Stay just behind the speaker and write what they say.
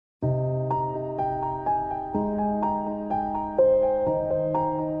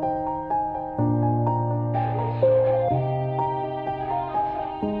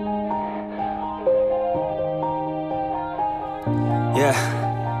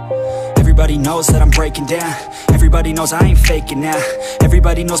Everybody knows that I'm breaking down. Everybody knows I ain't faking now.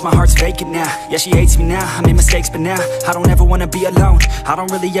 Everybody knows my heart's vacant now. Yeah, she hates me now, I made mistakes but now I don't ever wanna be alone. I don't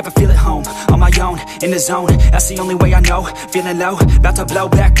really ever feel at home. On my own, in the zone, that's the only way I know. Feeling low, about to blow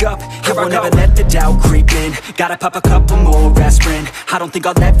back up. Here I won't ever let the doubt creep in. Gotta pop a couple more aspirin. I don't think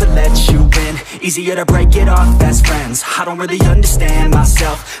I'll ever let you in. Easier to break it off best friends. I don't really understand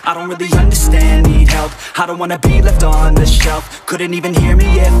myself. I don't really understand, need help. I don't wanna be left on the shelf. Couldn't even hear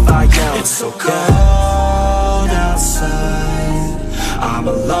me if I yelled. It's so cold outside, I'm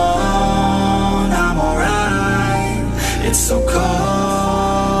alone, I'm alright. It's so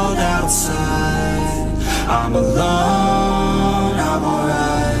cold outside, I'm alone, I'm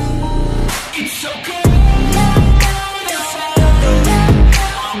alright. It's so cold.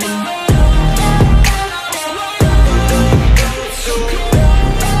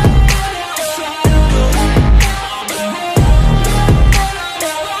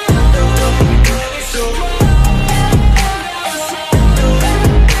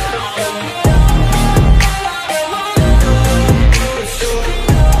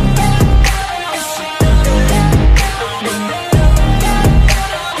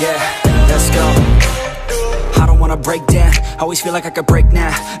 Break down, always feel like I could break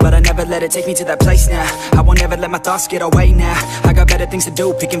now, but I never let it take me to that place now. I won't ever let my thoughts get away now. I got better things to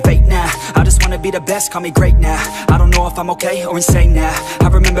do, picking fate now. I just wanna be the best, call me great now. I don't know if I'm okay or insane now. I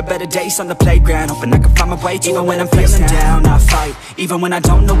remember better days on the playground, hoping I can find my way to even when I'm feeling down, I fight. Even when I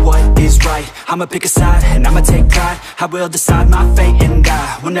don't know what is right, I'ma pick a side and I'ma take pride. I will decide my fate and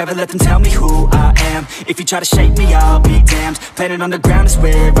I will never let them tell me who I am. If you try to shake me, I'll be damned. Planet on the ground is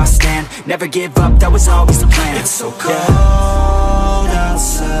where I stand. Never give up, that was always the plan. It's so cold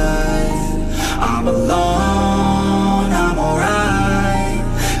outside, I'm alone, I'm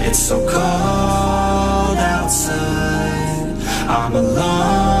alright. It's so cold outside, I'm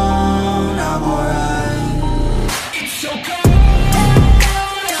alone, I'm alright. It's so cold.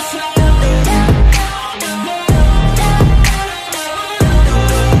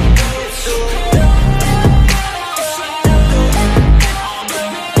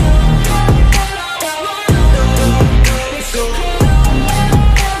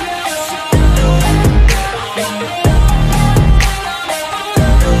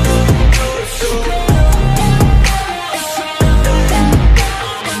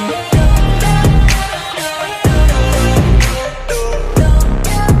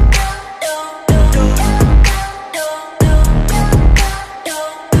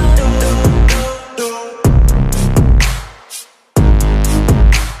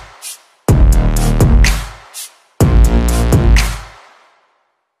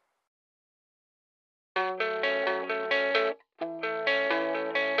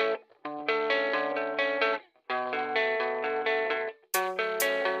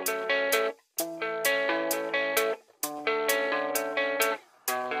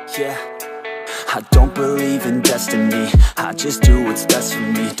 Yeah, I don't believe in destiny, I just do what's best for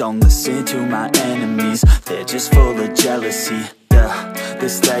me. Don't listen to my enemies, they're just full of jealousy. Yeah,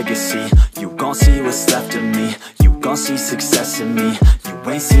 this legacy, you gon' see what's left of me. You gon' see success in me, you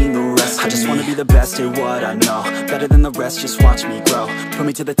ain't seen the rest of me. I just wanna be the best at what I know, better than the rest, just watch me grow. Put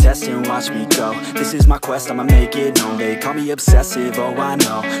me to the test and watch me go. This is my quest, I'ma make it known. They call me obsessive, oh I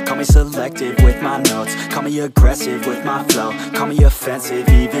know. Call me selective with my notes, call me aggressive with my flow. Call me offensive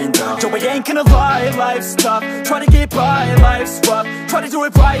even though Joe, I ain't gonna lie, life's tough. Try to get by, life's rough. Try to do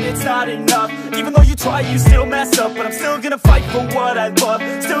it right, it's not enough. Even though you try, you still mess up. But I'm still gonna fight for what I love.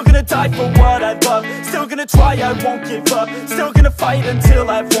 Still gonna die for what I love. Still gonna try, I won't give up. Still gonna fight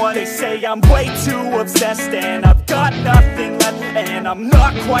until I've won. They say I'm way too obsessed and I've got nothing left, and I'm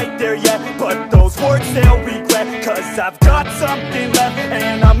not quite there yet, but those words they'll regret. Cause I've got something left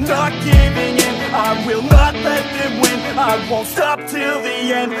and I'm not giving in. I will not let them win, I won't stop till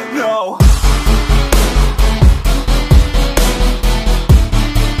the end, no.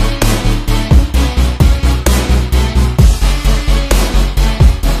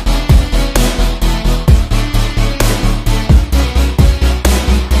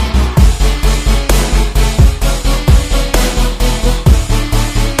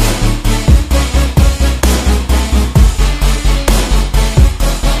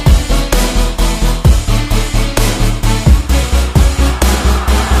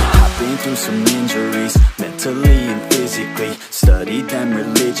 Studied them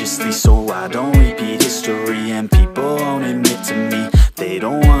religiously so I don't repeat history. And people won't admit to me they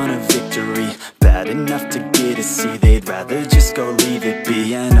don't want a victory bad enough to get a C. They'd rather just go leave it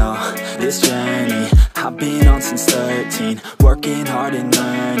be. And oh, this journey I've been on since 13, working hard and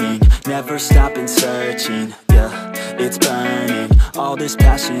learning, never stopping searching. Yeah, it's burning. All this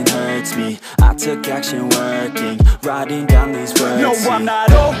passion hurts me. I took action working, writing down these words. No, I'm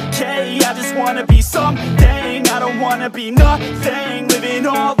not okay, I just wanna be something. I don't wanna be nothing, living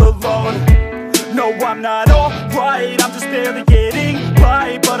all alone. No, I'm not alright, I'm just barely getting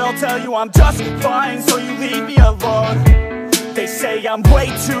by. But I'll tell you I'm just fine, so you leave me alone. They say I'm way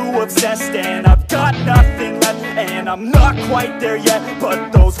too obsessed and I've got nothing left, and I'm not quite there yet,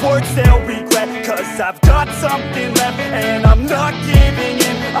 but those words they'll regret. Cause I've got something left and I'm not giving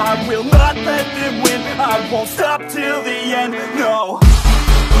in. I will not let them win, I won't stop till the end, no.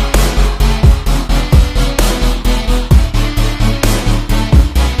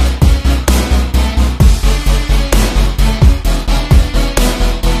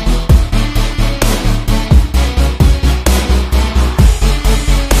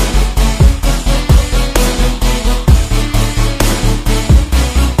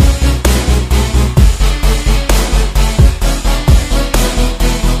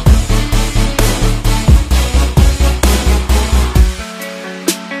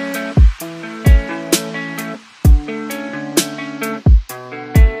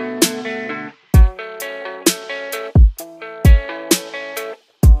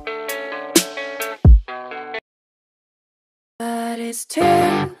 But it's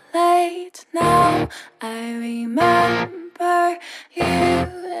too late now. I remember you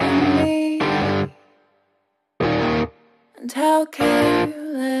and me, and how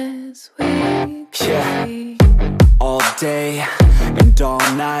careless we could be. All day and all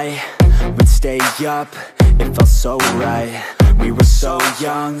night, we'd stay up, it felt so right. We were so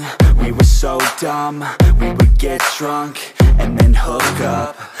young, we were so dumb. We would get drunk and then hook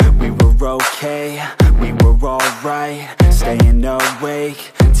up. We were okay, we were alright, staying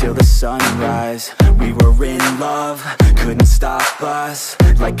awake till the sunrise. We were in love, couldn't stop us,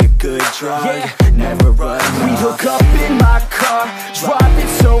 like a good drug, never enough. We'd hook up in my car, driving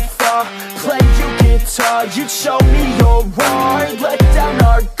so far, play you guitar, you'd show me your art, let down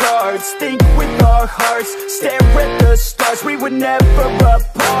our guards, think with our hearts, stare at the stars. We were never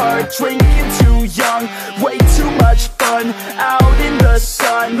apart, drinking too young, way too much fun, out in the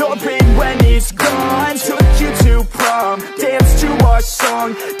sun, or rain when it's gone. Took you to prom, dance to our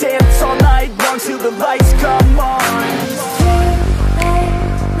song, dance all night long till the lights come on. It's too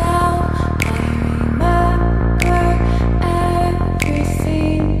late now, I remember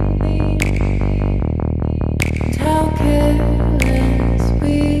everything, and how careless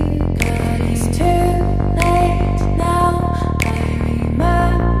we got. It's too late now, I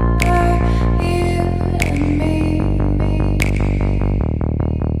remember you and me,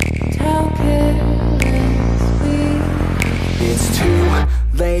 and how careless we. It's too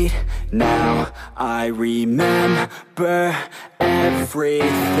late now, I remember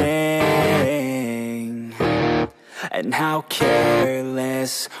everything, and how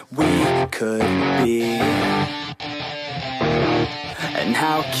careless we could be, and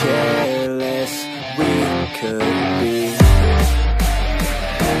how careless we could be,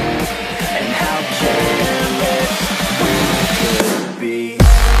 and how careless we could be.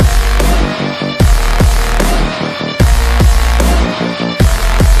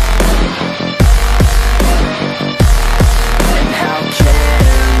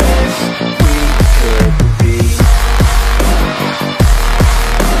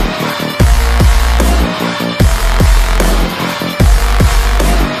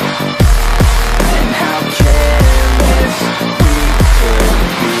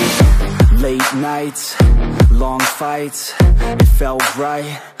 Nights, long fights, it felt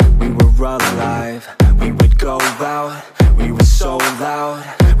right, we were alive. We would go out, we were so loud,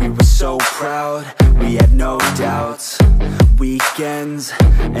 we were so proud, we had no doubts. Weekends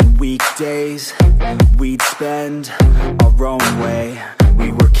and weekdays, we'd spend our own way.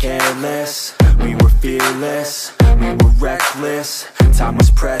 We were careless, we were fearless, we were reckless, time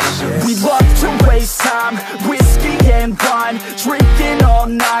was precious. We loved to waste time, whiskey and wine, drinking all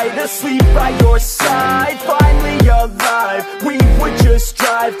night, asleep by your side. Finally alive, we would just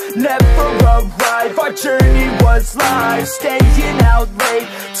drive, never arrive. Our journey was live, staying out late,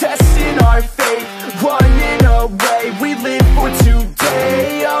 testing our fate, running away. We live for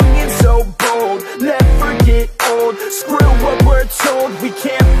today, young and so bold, never get old. Screw what we're told, we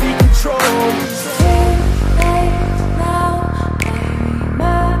can't be controlled. It's too late now, I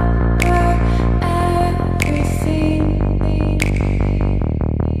remember everything,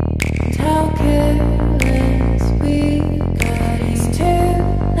 and how careless we got. It's too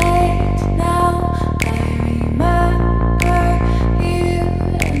late now, I remember you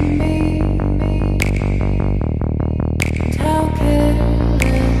and me, and how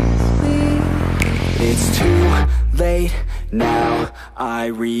careless we. It's too late I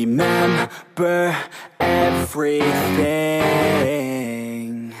remember everything,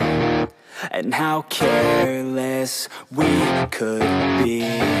 and how careless we could be,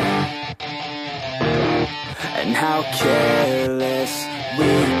 and how careless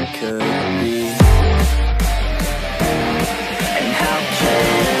we could be, and how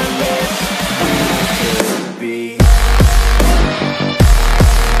careless we could be.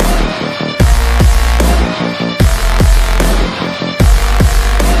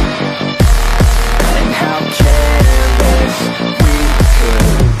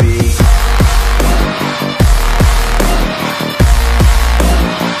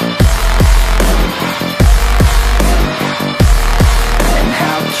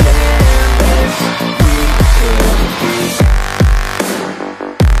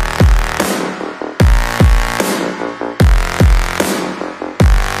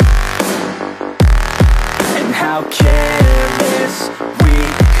 How careless we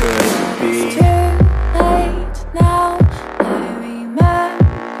could be. It's too late now. I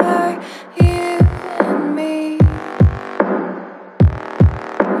remember you and me,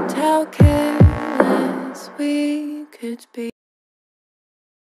 and how careless we could be.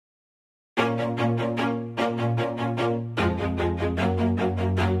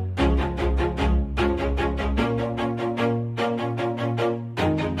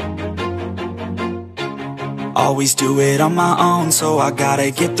 Always do it on my own, so I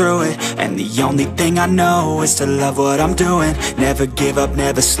gotta get through it. And the only thing I know is to love what I'm doing. Never give up,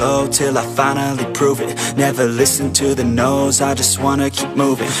 never slow, till I finally prove it. Never listen to the no's, I just wanna keep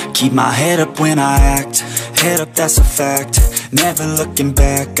moving. Keep my head up when I act, head up, that's a fact. Never looking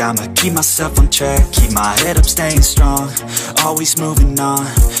back, I'ma keep myself on track. Keep my head up, staying strong, always moving on.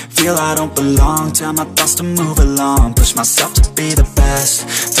 Feel I don't belong, tell my thoughts to move along. Push myself to be the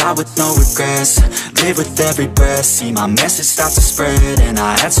best, die with no regrets. Live with every breath, see my message start to spread. And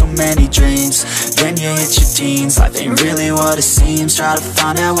I had so many dreams, then you hit your teens. Life ain't really what it seems, try to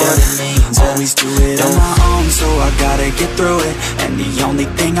find out what it means. Always do it on my own, so I gotta get through it. And the only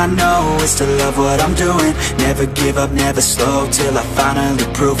thing I know is to love what I'm doing. Never give up, never slow, till I finally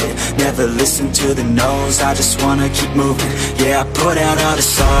prove it. Never listen to the no's, I just wanna keep moving. Yeah, I put out all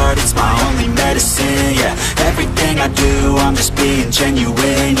this art, it's my only medicine. Yeah, everything I do, I'm just being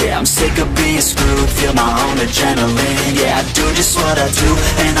genuine. Yeah, I'm sick of being screwed, feel my own adrenaline. Yeah, I do just what I do,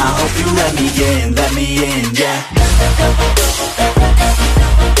 and I hope you let me in, yeah.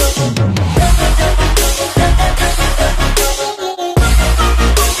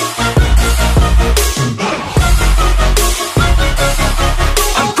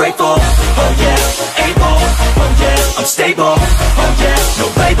 I'm grateful, oh yeah, able, oh yeah, I'm stable, oh yeah, no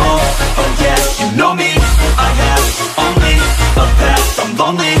label, oh yeah, you know me, I have only a path, I'm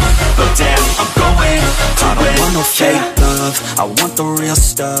lonely, but damn, I'm going to win. I don't want no fake love, I want the real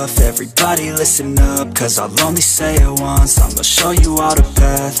stuff. Everybody listen up, cause I'll only say it once. I'm gonna show you all the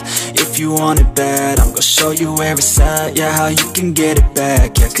path, if you want it bad. I'm gonna show you where it's at, yeah, how you can get it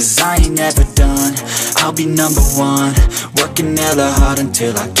back. Yeah, cause I ain't never done, I'll be number one. Working hella hard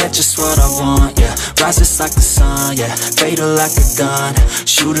until I get just what I want, yeah. Rises like the sun, yeah, fatal like a gun.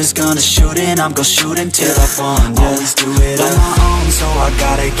 Shooters gonna shoot and I'm gonna shoot until I've won, yeah. Always do it on my own, so I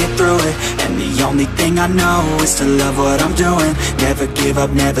gotta get through it. And the only thing I know is to love what I'm doing. Never give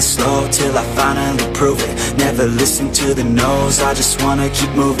up, never slow, till I finally prove it. Never listen to the no's, I just wanna keep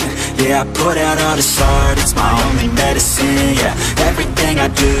moving. Yeah, I put out all this art, it's my only medicine. Yeah, everything I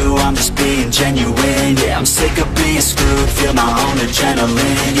do, I'm just being genuine. Yeah, I'm sick of being screwed, feel my own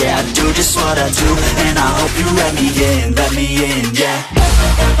adrenaline. Yeah, I do just what I do, and I hope you let me in, yeah.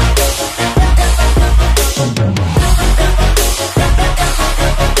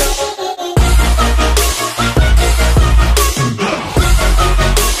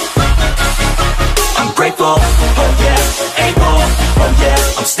 I'm grateful, oh yeah, able, oh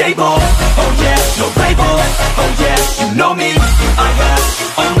yeah, I'm stable, oh yeah, no label, oh yeah, you know me, I have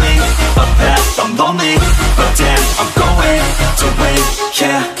only a path, I'm lonely, but damn, I'm going to win,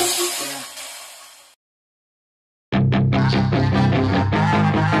 yeah.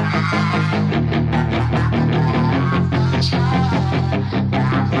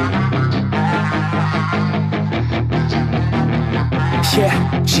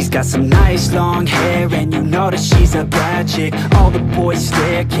 Yeah, she's got some nice long hair, and you know that she's a bad chick. All the boys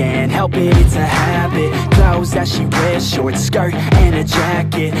stare, can't help it, it's a habit. Clothes that she wears, short skirt and a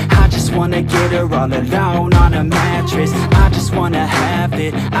jacket. I just wanna get her all alone on a mattress. I just wanna have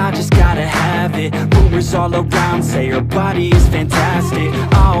it, I just gotta gotta have it. Rumors all around say her body is fantastic.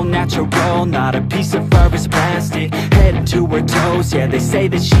 All natural, not a piece of fur is plastic. Head to her toes, yeah, they say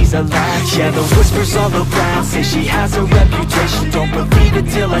that she's a latch. Yeah, the whispers all around say she has a reputation. Don't believe it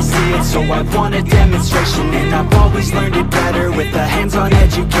till I see it, so I want a demonstration. And I've always learned it better with a hands-on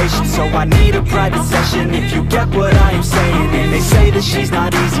education. So I need a private session if you get what I am saying. And they say that she's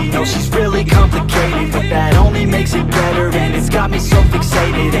not easy, no, she's really complicated, but that only makes it better, and it's got me so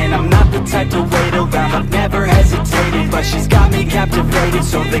fixated. And I'm not the type to wait around, I've never hesitated, but she's got me captivated,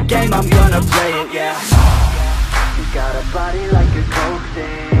 so the game, I'm gonna play it, yeah. She's got a body like a coke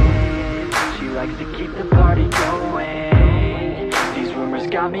thing, she likes to keep the party going. These rumors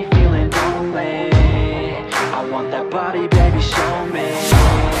got me feeling lonely, I want that body, baby, show me.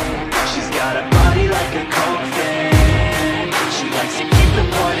 She's got a body like a coke thing, she likes to keep the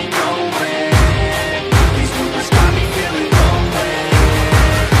party going. These rumors got me feeling lonely,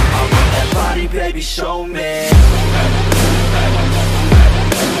 I want that body, baby, show me.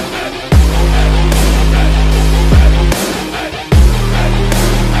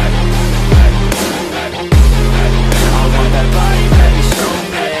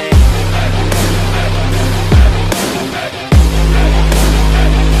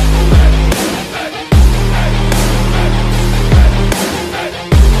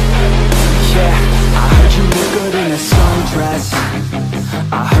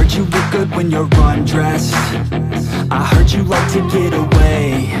 I heard you look good when you're undressed. I heard you like to get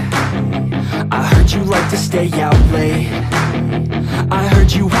away. I heard you like to stay out late. I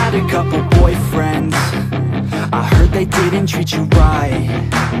heard you had a couple boyfriends. I heard they didn't treat you right.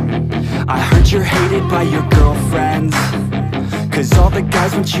 I heard you're hated by your girlfriends, 'cause all the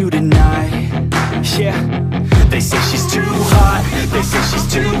guys want you tonight. Yeah, they say she's too hot, they say she's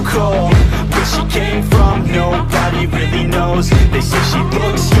too cold. Where she came from, nobody really knows. They say she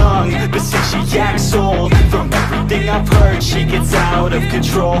looks young, but say she acts old. From everything I've heard, she gets out of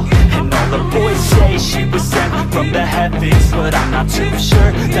control. And all the boys say she was sent from the heavens, but I'm not too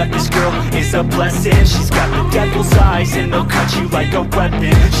sure that this girl is a blessing. She's got the devil's eyes and they'll cut you like a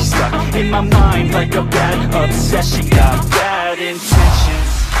weapon. She's stuck in my mind like a bad obsession. Got bad intentions.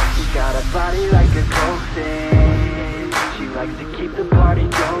 She got a body like a coke thing, she likes to keep the party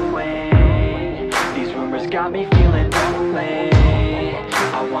going. These rumors got me feeling lonely,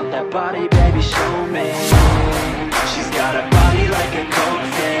 I want that body, baby, show me. She's got a body like a coke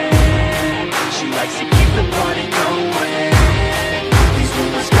thing, she likes to keep the party going. These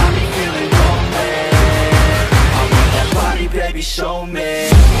rumors got me feeling lonely, I want that body, baby, show me.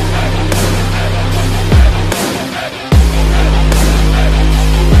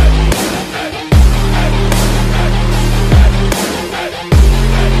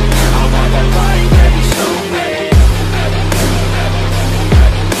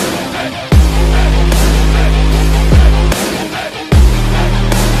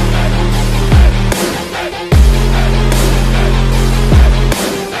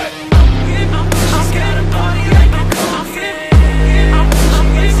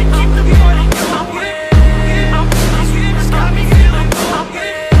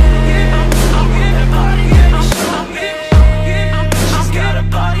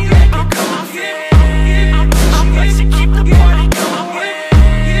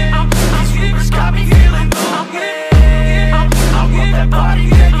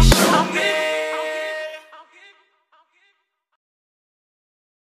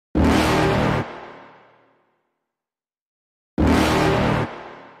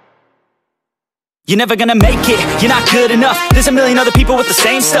 You're never gonna make it, you're not good enough. There's a million other people with the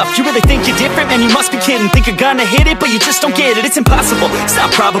same stuff. You really think you're different? Man, you must be kidding. Think you're gonna hit it, but you just don't get it. It's impossible, it's not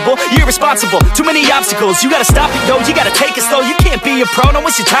probable, you're irresponsible. Too many obstacles, you gotta stop it, yo. You gotta take it slow, you can't be a pro. Don't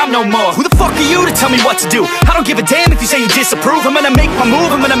waste your time no more. Who the fuck are you to tell me what to do? I don't give a damn if you say you disapprove. I'm gonna make my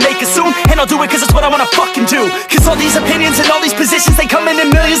move, I'm gonna make it soon. And I'll do it cause it's what I wanna fucking do. Cause all these opinions and all these positions, they come in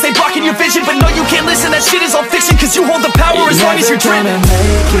millions, they blocking your vision. But no, you can't listen, that shit is all fiction. Cause you hold the power as long as you're driven.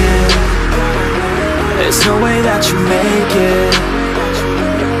 There's no way that you make it,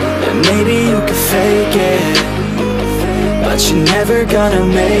 and maybe you can fake it, but you're never gonna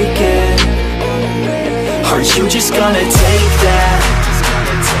make it. Are you just gonna take that?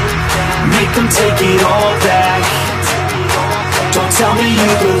 Make them take it all back. Don't tell me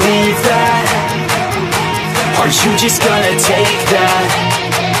you believe that. Are you just gonna take that?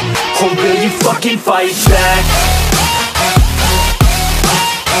 Or will you fucking fight back?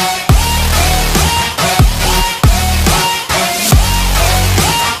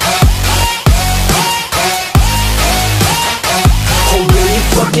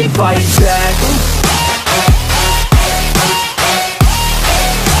 Fucking fight back.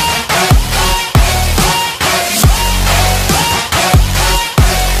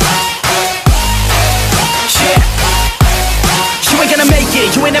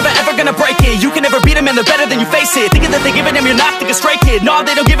 you face it. Thinking that they give a damn, you're not thinking straight, kid. No,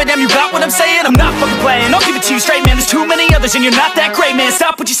 they don't give a damn, you got what I'm saying? I'm not fucking playing, I'll give it to you straight, man. There's too many others and you're not that great, man.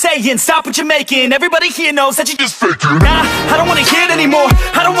 Stop what you're saying, stop what you're making. Everybody here knows that you just faking. Nah, I don't wanna hear it anymore,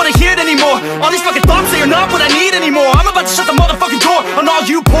 I don't wanna hear it anymore. All these fucking thoughts, they are not what I need anymore. I'm about to shut the motherfucking door on all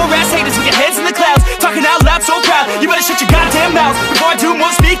you poor ass haters with your heads in the clouds, talking out loud so proud. You better shut your goddamn mouth before I do more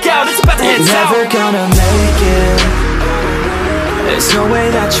speak out. It's about to head south. You're never gonna make it. There's no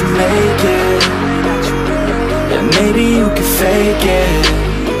way that you make it. And maybe you can fake it,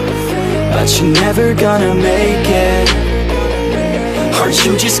 but you're never gonna make it. Are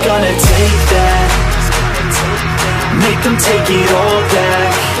you just gonna take that? Make them take it all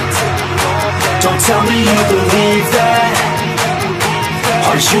back. Don't tell me you believe that.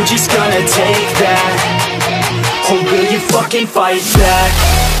 Are you just gonna take that? Or will you fucking fight back?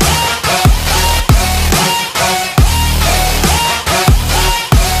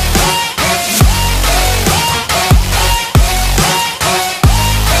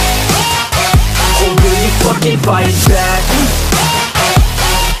 Or will you fucking fight back?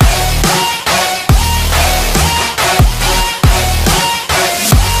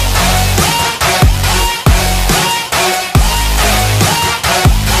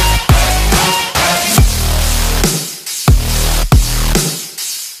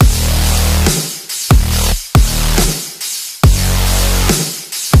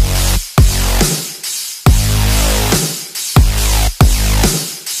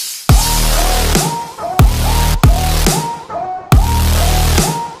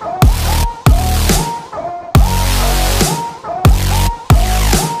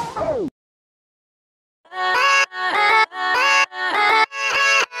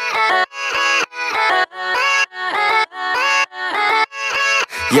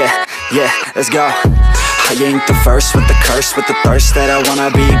 Yeah, let's go. I ain't the first with the curse, with the thirst that I wanna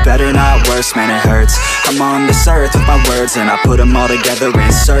be better, not worse, man it hurts. I'm on this earth with my words and I put them all together,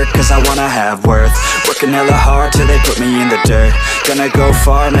 insert, cause I wanna have worth. Working hella hard till they put me in the dirt. Gonna go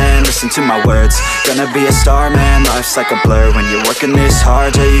far, man, listen to my words. Gonna be a star, man, life's like a blur. When you're working this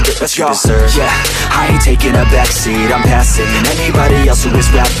hard, yeah, you get what you deserve. Yeah, I ain't taking a backseat, I'm passing anybody else who is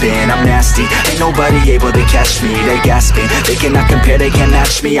rapping. I'm nasty, ain't nobody able to catch me. They gasping, they cannot compare, they can't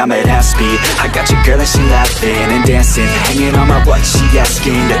match me. I'm at half speed, I got your girl and she laughing and dancing, hanging on my butt, she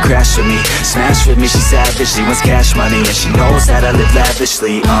asking to crash with me, smash with me. She savage, she wants cash money and she knows that I live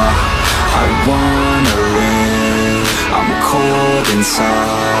lavishly. I wanna live, I'm cold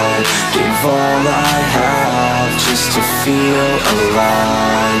inside. Give all I have just to feel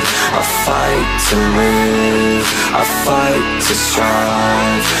alive. I fight to live, I fight to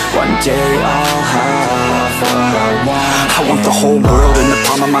strive. One day I'll have what I want. I want the whole world in the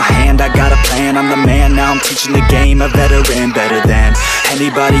palm of my hand. I got a plan, I'm the man. Now I'm teaching the game, a veteran, better than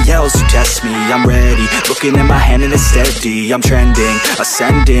anybody else who tests me. I'm ready, looking at my hand and it's steady. I'm trending,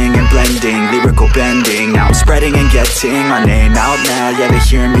 ascending and blending, lyrical bending. Now I'm spreading and getting my name out now. Yeah, they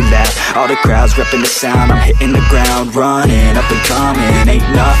hearing me laugh, all the crowds repping the sound. I'm hitting the ground running, up and coming, ain't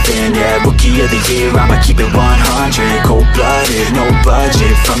nothing. Yeah, rookie of the year, I'ma keep it 100. Cold-blooded, no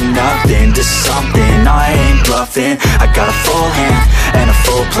budget, from nothing to something. I ain't bluffing, I got a full hand and a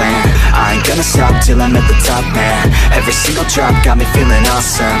full plan. I ain't gonna stop till I'm at the top, man. Every single drop got me feeling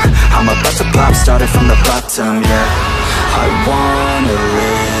awesome. I'm about to pop, started from the bottom, yeah. I wanna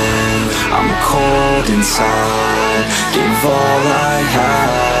live, I'm cold inside. Give all I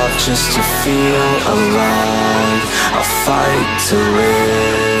have just to feel alive. I fight to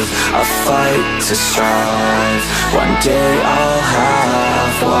live, I fight to strive. One day I'll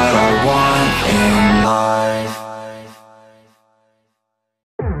have what I want in life.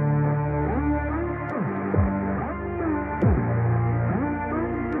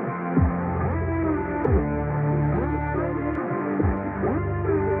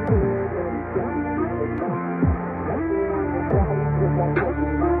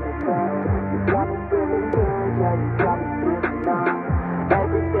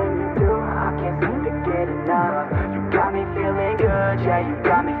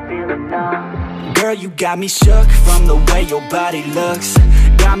 Girl, you got me shook from the way your body looks.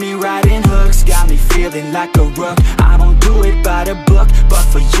 Got me riding hooks, got me feeling like a rook. I don't do it by the book, but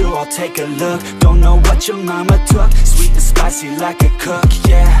for you I'll take a look. Don't know what your mama took, sweet and spicy like a cook,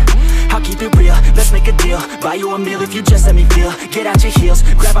 yeah. I'll keep it real, let's make a deal. Buy you a meal if you just let me feel. Get out your heels,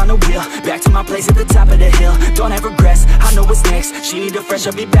 grab on the wheel. Back to my place at the top of the hill. Don't have regrets, I know what's next. She need a fresh,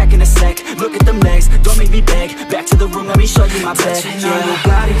 I'll be back in a sec. Look at them legs, don't make me beg. Back to the room, let me show you my bed. Touching on your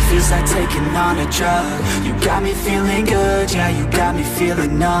body feels like taking on a drug. You got me feeling good, yeah, you got me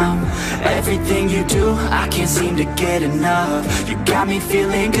feeling numb. Everything you do, I can't seem to get enough. You got me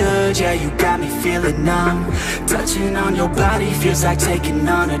feeling good, yeah, you got me feeling numb. Touching on your body feels like taking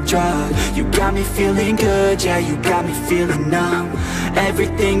on a drug. You got me feeling good, yeah, you got me feeling numb.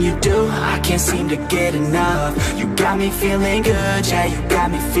 Everything you do, I can't seem to get enough. You got me feeling good, yeah, you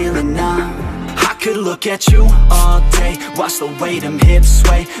got me feeling numb. I could look at you all day, watch the way them hips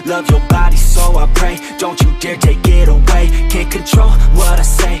sway. Love your body so I pray, don't you dare take it away. Can't control what I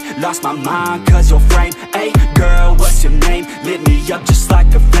say, lost my mind cause your frame. Hey girl, what's your name? Lit me up just like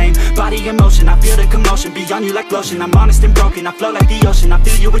a flame. Body in motion, I feel the commotion, be on you like lotion. I'm honest and broken, I flow like the ocean. I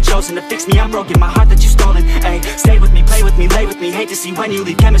feel you were chosen to fix me, I'm broken. My heart that you stolen, hey. Stay with me, play with me, lay with me. Hate to see when you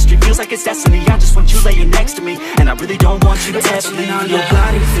leave, chemistry feels like it's destiny. I just want you laying next to me, and I really don't want you to ever leave. On your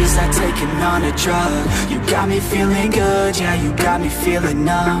body feels like taking on a drug. You got me feeling good, yeah, you got me feeling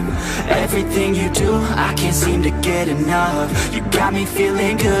numb. Everything you do, I can't seem to get enough. You got me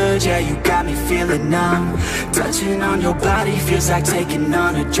feeling good, yeah, you got me feeling numb. Touching on your body feels like taking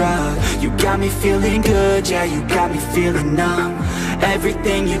on a drug. You got me feeling good, yeah, you got me feeling numb.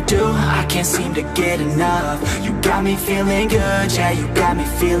 Everything you do, I can't seem to get enough. You got me feeling good, yeah, you got me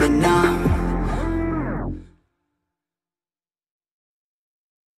feeling numb.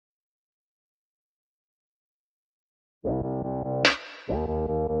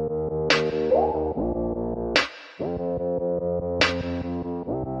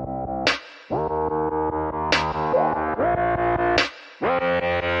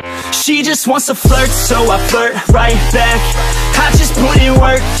 She just wants to flirt, so I flirt right back. I just put in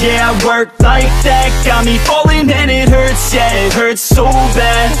work, yeah, I work like that. Got me falling and it hurts, yeah, it hurts so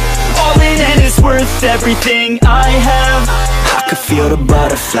bad. All in and it's worth everything I have. I could feel the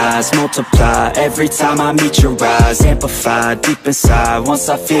butterflies multiply every time I meet your eyes. Amplify deep inside once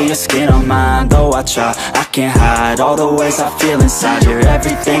I feel your skin on mine. Though I try, I can't hide all the ways I feel inside. You're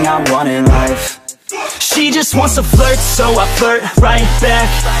everything I want in life. She just wants to flirt, so I flirt right back.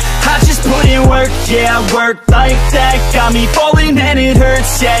 I just put in work, yeah, I work like that. Got me falling and it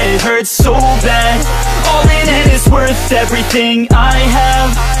hurts, yeah, it hurts so bad. All in and it's worth everything I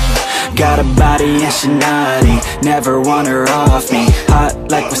have. Got a body and she naughty, never want her off me. Hot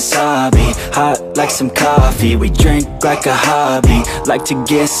like wasabi, hot like some coffee. We drink like a hobby, like to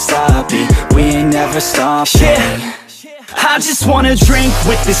get sloppy. We ain't never stopping. Yeah. I just wanna drink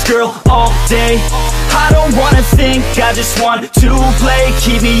with this girl all day. I don't wanna think, I just want to play.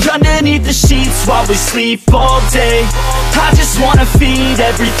 Keep me underneath the sheets while we sleep all day. I just wanna feed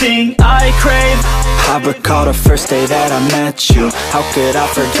everything I crave. I recall the first day that I met you. How could I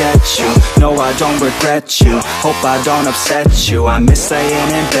forget you? No, I don't regret you. Hope I don't upset you. I miss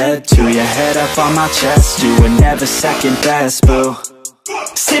laying in bed too. Your head up on my chest, you were never second best, boo.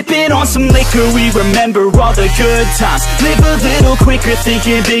 Sipping on some liquor, we remember all the good times. Live a little quicker,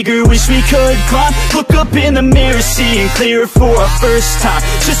 thinking bigger, wish we could climb. Look up in the mirror, seeing clearer for our first time.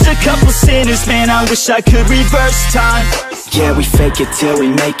 Just a couple sinners, man, I wish I could reverse time. Yeah, we fake it till we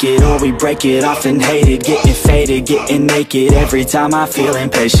make it, or we break it off and hate it. Getting faded, getting naked, every time I feel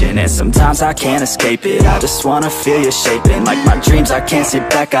impatient. And sometimes I can't escape it, I just wanna feel you shaping. Like my dreams, I can't sit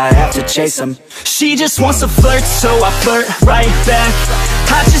back, I have to chase them. She just wants to flirt, so I flirt right back.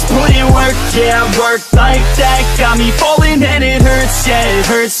 I just put in work, yeah, I work like that. Got me falling and it hurts, yeah, it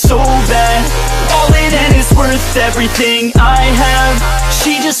hurts so bad. All in and it's worth everything I have.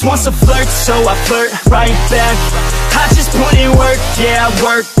 She just wants to flirt, so I flirt right back. I just put in work, yeah, I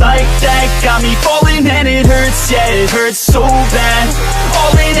work like that. Got me falling and it hurts, yeah, it hurts so bad.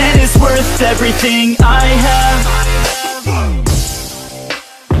 All in and it's worth everything I have.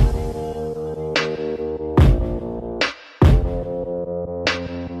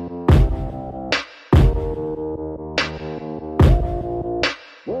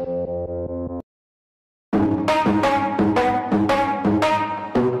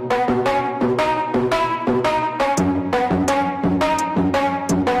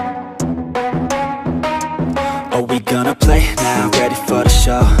 Are we gonna play now? Ready for the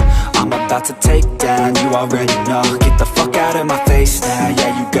show? I'm about to take down, you already know. Get the fuck out of my face now,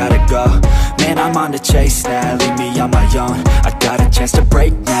 yeah, you gotta go. Man, I'm on the chase now, leave me on my own. I got a chance to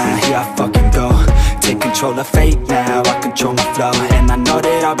break now, here I fucking go. Take control of fate now, I control my flow. And I know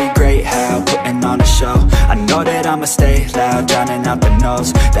that I'll be great, how, putting on a show. I know that I'ma stay loud, drowning out the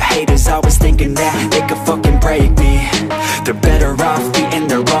noise. The haters always thinking that they could fucking break me. They're better off beating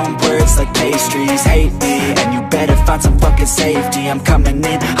their own words safety. I'm coming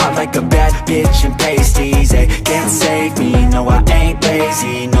in hot like a bad bitch and pasties. They can't save me, no I ain't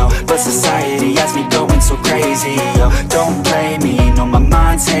lazy, no. But society has me going so crazy, yo. Don't blame me, no my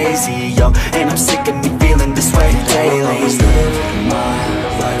mind's hazy, yo. And I'm sick of me feeling this way daily. I'll always live my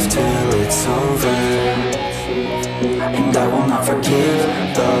life till it's over, and I will not forgive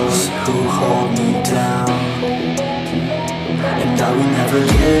those who hold me down. And I will never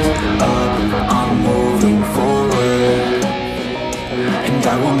give up, I'm moving forward. And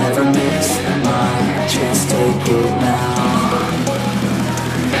I will never miss my chance, take it now.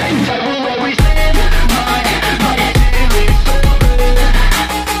 And I will always live my life till it's over,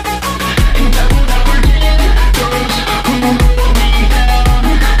 and I will never give those who hold me down.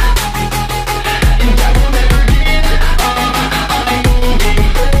 And I will never give up, I'm moving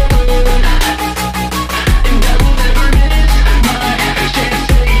forward. And I will never miss my chance,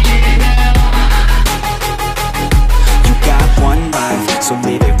 take it now. You got one life, so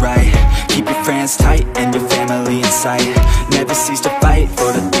live it right. Keep your friends tight and your family in sight. Never cease to fight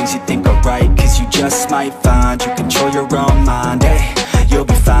for the things you think are right, cause you just might find you control your own mind, eh? You'll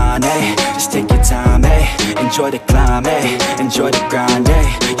be fine, eh? Just take your time, eh? Enjoy the climb, eh? Enjoy the grind,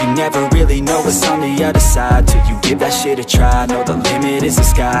 eh? You never really know what's on the other side till you give that shit a try. Know the limit is the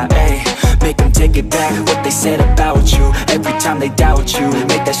sky, eh? Make them take it back, what they said about you. Every time they doubt you,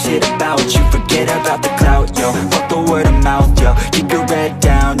 make that shit about you. Forget about the clout, yo. Fuck the word of mouth, yo. Keep your head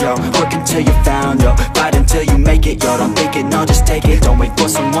down, yo. Work until you're found, yo. Fight until you make it, yo. Don't think it, no, just take it. Don't wait for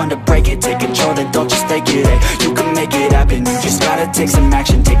someone to break it. Take control, then don't just take it, eh? You can make it happen, you just gotta take some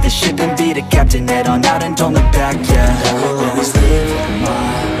action. Take the ship and be the captain. Head on out and don't look back, yeah. I will always live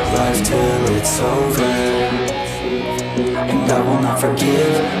my life till it's over, and I will not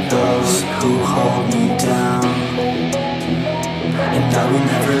forgive those who hold me down. And I will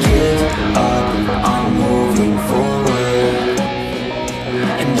never give up, I'm moving forward.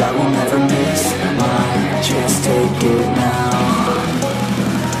 And I will never miss my chance, take it now.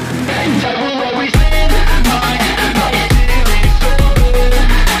 And I will always live my life till it's over,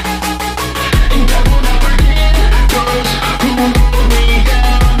 and I will never give those who hold me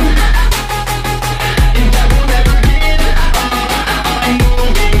down. And I will never give up, I'm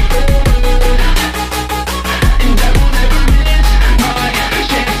moving forward. And I will never miss my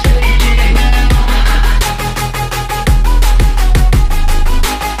chance, take it now.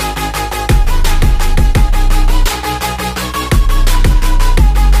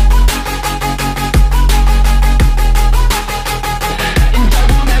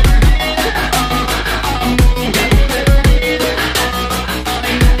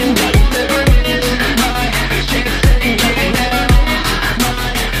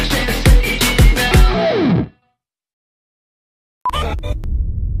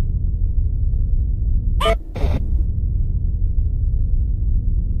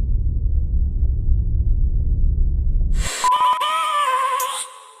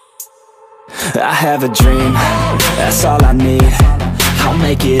 I have a dream, that's all I need. I'll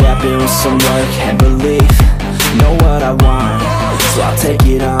make it happen with some work and belief. Know what I want, so I'll take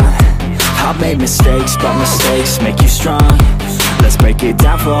it on. I've made mistakes, but mistakes make you strong. Let's break it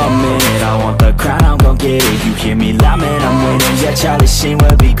down for a minute. I want the crown, I'm gon' get it. You hear me loud, man, I'm winning. Yeah, Charlie Sheen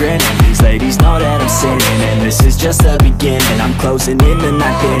will be grinning. These ladies know that I'm sinning, and this is just the beginning. I'm closing in the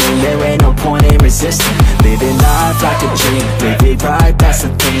ninth inning, there ain't no point in resisting. Living life like a dream, live it right, that's the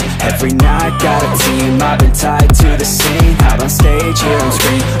thing. Every night, got a team, I've been tied to the scene. Out on stage, here on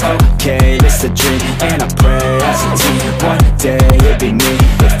screen, okay, it's a dream. And I pray as a team, one day it'll be me.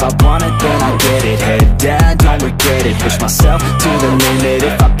 If I want it, then I get it. Head down, don't regret it. Push myself to the limit.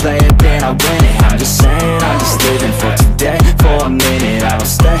 If I play it, then I win it. I'm just saying, I'm just living for today, for a minute. I don't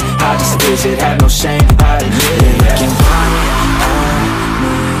stay, I just visit, have no shame, I admit it. Looking right at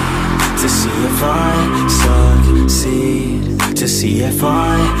me to see if I succeed, to see if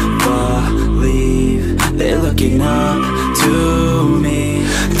I believe. They're looking up to me.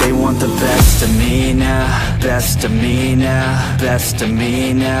 They want the best of me now, best of me now, best of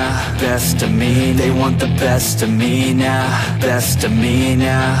me now, best of me. They want the best of me now, best of me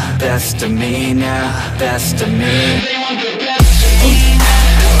now, best of me now, best of me. They want the best of me now.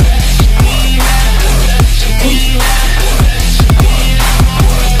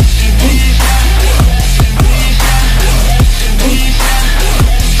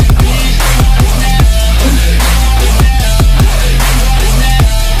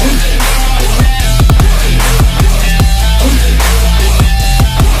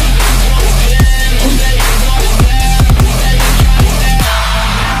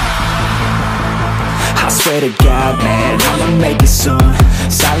 Swear to God, man, I'ma make it soon.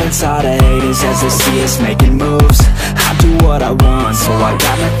 Silence all the haters eyes as they see us making moves. I do what I want, so I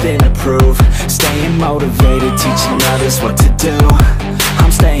got nothing to prove. Staying motivated, teaching others what to do.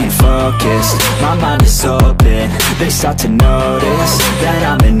 I'm staying focused, my mind is open. They start to notice that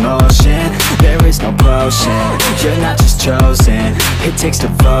I'm in motion. There is no potion, you're not just chosen. It takes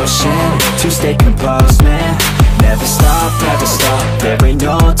devotion to stay composed, man. Never stop, there ain't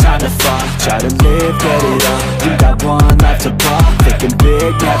no time to fall. Try to live, get it all, you got one life to ball. Thinking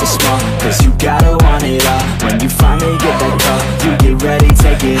big, never small, cause you gotta want it all. When you finally get that call, you get ready,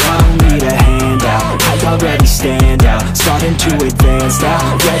 take it on. Need a handout, I already stand out. Starting to advance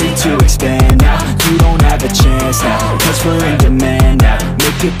now, ready to expand now. You don't have a chance now, cause we're in demand now.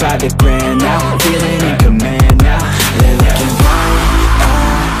 Make it by the grand now, feeling in command now. They're looking right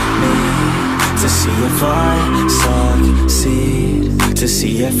at me to see if I succeed, to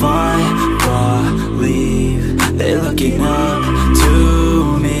see if I believe. They're looking up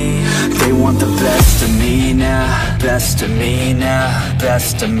to me. They want the best of me now, best of me now,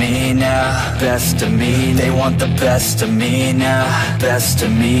 best of me now, best of me. They want the best of me now, best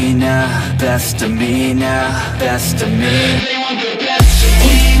of me now, best of me now, best of me. They want the best of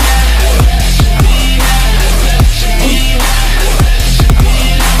me now.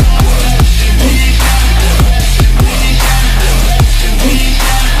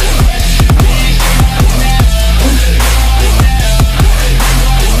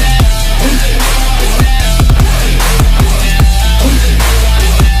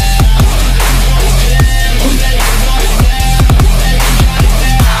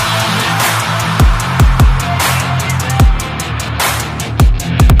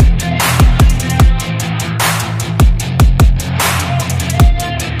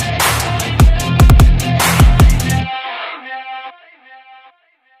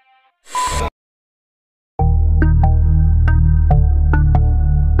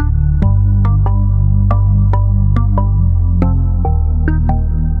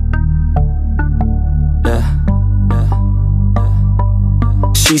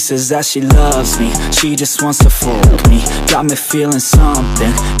 She says that she loves me, she just wants to fuck me. Got me feeling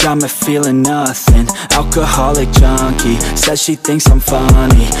something, got me feeling nothing. Alcoholic junkie, says she thinks I'm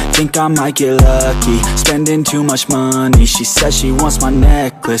funny. Think I might get lucky, spending too much money. She says she wants my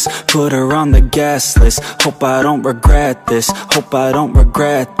necklace, put her on the guest list. Hope I don't regret this, hope I don't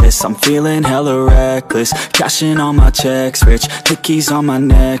regret this. I'm feeling hella reckless, cashing all my checks rich. Hickeys on my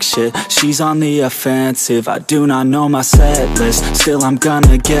neck, shit, she's on the offensive. I do not know my set list, still I'm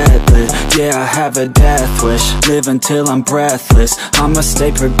gonna get lit. Yeah, I have a death wish, live until I'm breathless. I'ma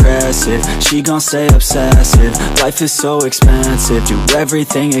stay progressive, she gon' stay obsessive. Life is so expensive, do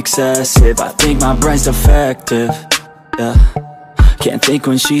everything excessive. I think my brain's defective, yeah. Can't think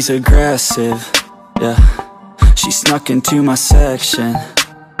when she's aggressive, yeah. She snuck into my section,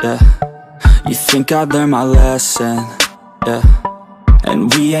 yeah. You think I'd learn my lesson, yeah.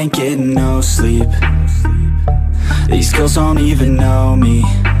 And we ain't getting no sleep. These girls don't even know me.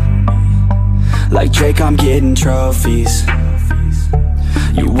 Like Drake, I'm getting trophies.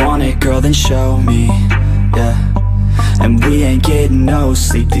 You want it, girl, then show me, yeah. And we ain't getting no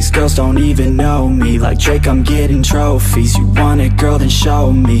sleep. These girls don't even know me. Like Drake, I'm getting trophies. You want it, girl, then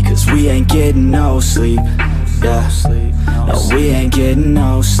show me. Cause we ain't getting no sleep, yeah. No, we ain't getting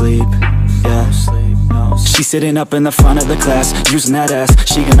no sleep, yeah. She's sitting up in the front of the class, using that ass,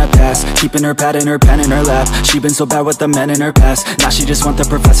 she gonna pass. Keeping her pad and her pen in her lap. She been so bad with the men in her past. Now she just want the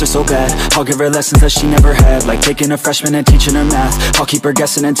professor so bad. I'll give her lessons that she never had, like taking a freshman and teaching her math. I'll keep her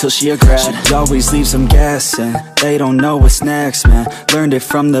guessing until she a grad. She always leaves them guessing, they don't know what's next, man. Learned it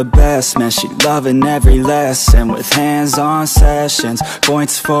from the best, man. She loving every lesson, with hands-on sessions,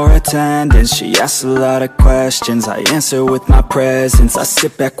 points for attendance. She asks a lot of questions, I answer with my presence. I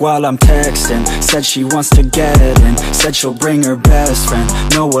sit back while I'm texting, said she wants to get in, said she'll bring her best friend.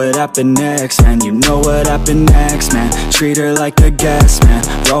 Know what happened next, man, you know what happened next, man. Treat her like a guest, man,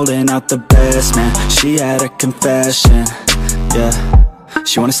 rolling out the best, man. She had a confession, yeah.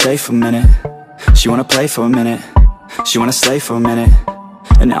 She wanna stay for a minute, she wanna play for a minute, she wanna slay for a minute,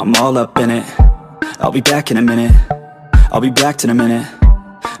 and now I'm all up in it. I'll be back in a minute, I'll be back in a minute,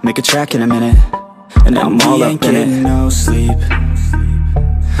 make a track in a minute, and now I'm all up in it. No sleep,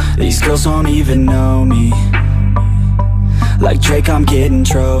 these girls don't even know me. Like Drake, I'm getting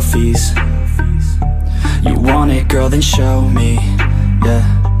trophies. You want it, girl, then show me, yeah.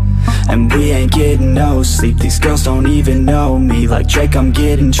 And we ain't getting no sleep. These girls don't even know me. Like Drake, I'm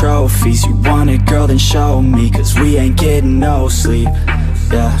getting trophies. You want it, girl, then show me. Cause we ain't getting no sleep,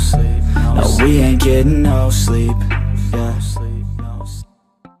 yeah. No, we ain't getting no sleep, yeah.